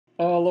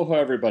Aloha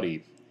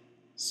everybody.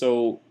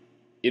 So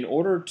in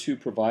order to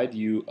provide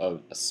you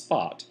a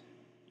spot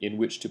in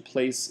which to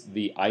place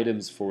the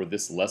items for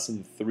this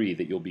lesson 3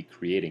 that you'll be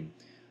creating,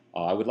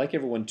 I would like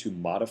everyone to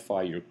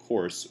modify your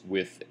course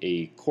with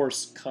a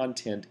course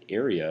content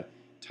area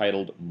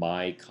titled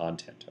My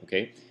Content.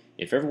 Okay?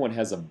 If everyone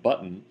has a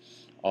button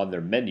on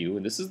their menu,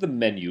 and this is the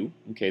menu,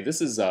 okay,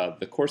 this is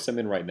the course I'm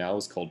in right now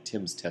is called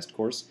Tim's Test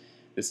Course.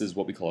 This is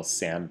what we call a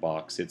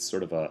sandbox. It's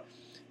sort of a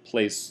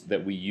place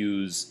that we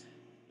use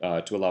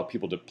to allow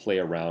people to play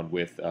around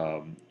with,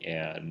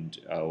 and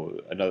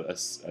a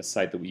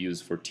site that we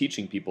use for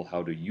teaching people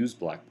how to use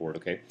Blackboard.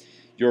 Okay,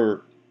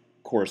 your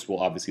course will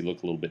obviously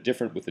look a little bit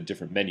different with a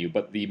different menu,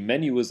 but the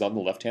menu is on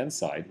the left-hand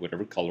side,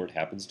 whatever color it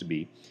happens to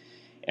be.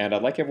 And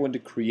I'd like everyone to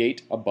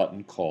create a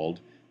button called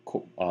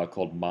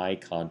My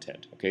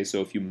Content. Okay, so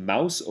if you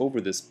mouse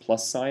over this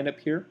plus sign up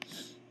here,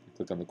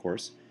 click on the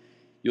course,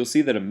 you'll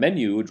see that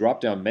a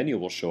drop-down menu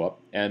will show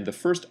up, and the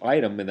first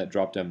item in that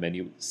drop-down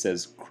menu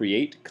says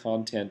Create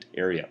Content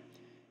Area.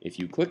 If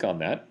you click on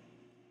that,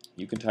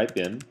 you can type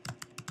in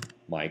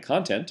My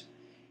Content,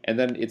 and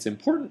then it's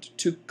important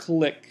to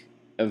click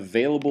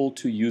Available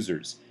to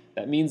Users.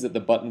 That means that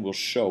the button will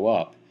show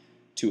up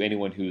to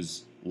anyone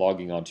who's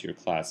logging onto your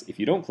class. If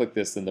you don't click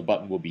this, then the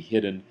button will be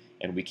hidden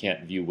and we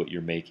can't view what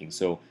you're making.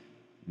 So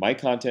My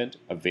Content,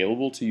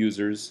 Available to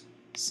Users,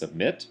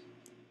 Submit.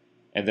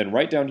 And then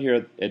right down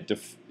here, it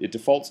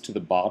defaults to the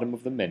bottom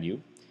of the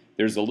menu.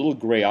 There's a little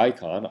gray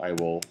icon. I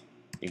will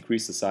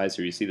increase the size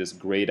here. You see this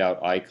grayed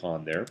out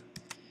icon there.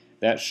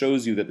 That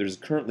shows you that there's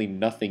currently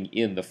nothing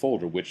in the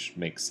folder, which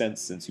makes sense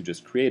since you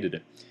just created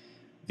it.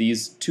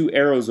 These two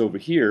arrows over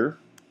here,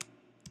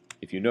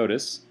 if you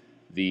notice,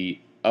 the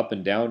up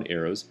and down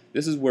arrows,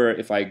 this is where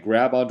if I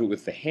grab onto it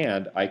with the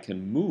hand, I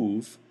can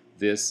move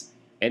this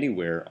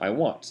anywhere I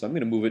want. So I'm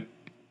going to move it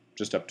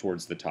just up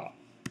towards the top.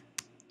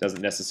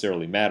 Doesn't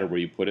necessarily matter where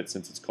you put it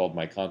since it's called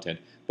My Content,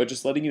 but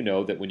just letting you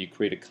know that when you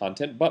create a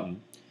content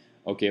button,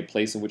 okay, a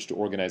place in which to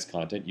organize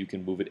content, you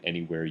can move it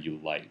anywhere you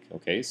like.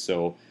 Okay,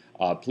 so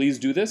please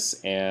do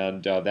this,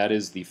 and that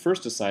is the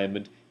first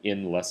assignment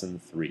in Lesson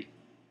 3.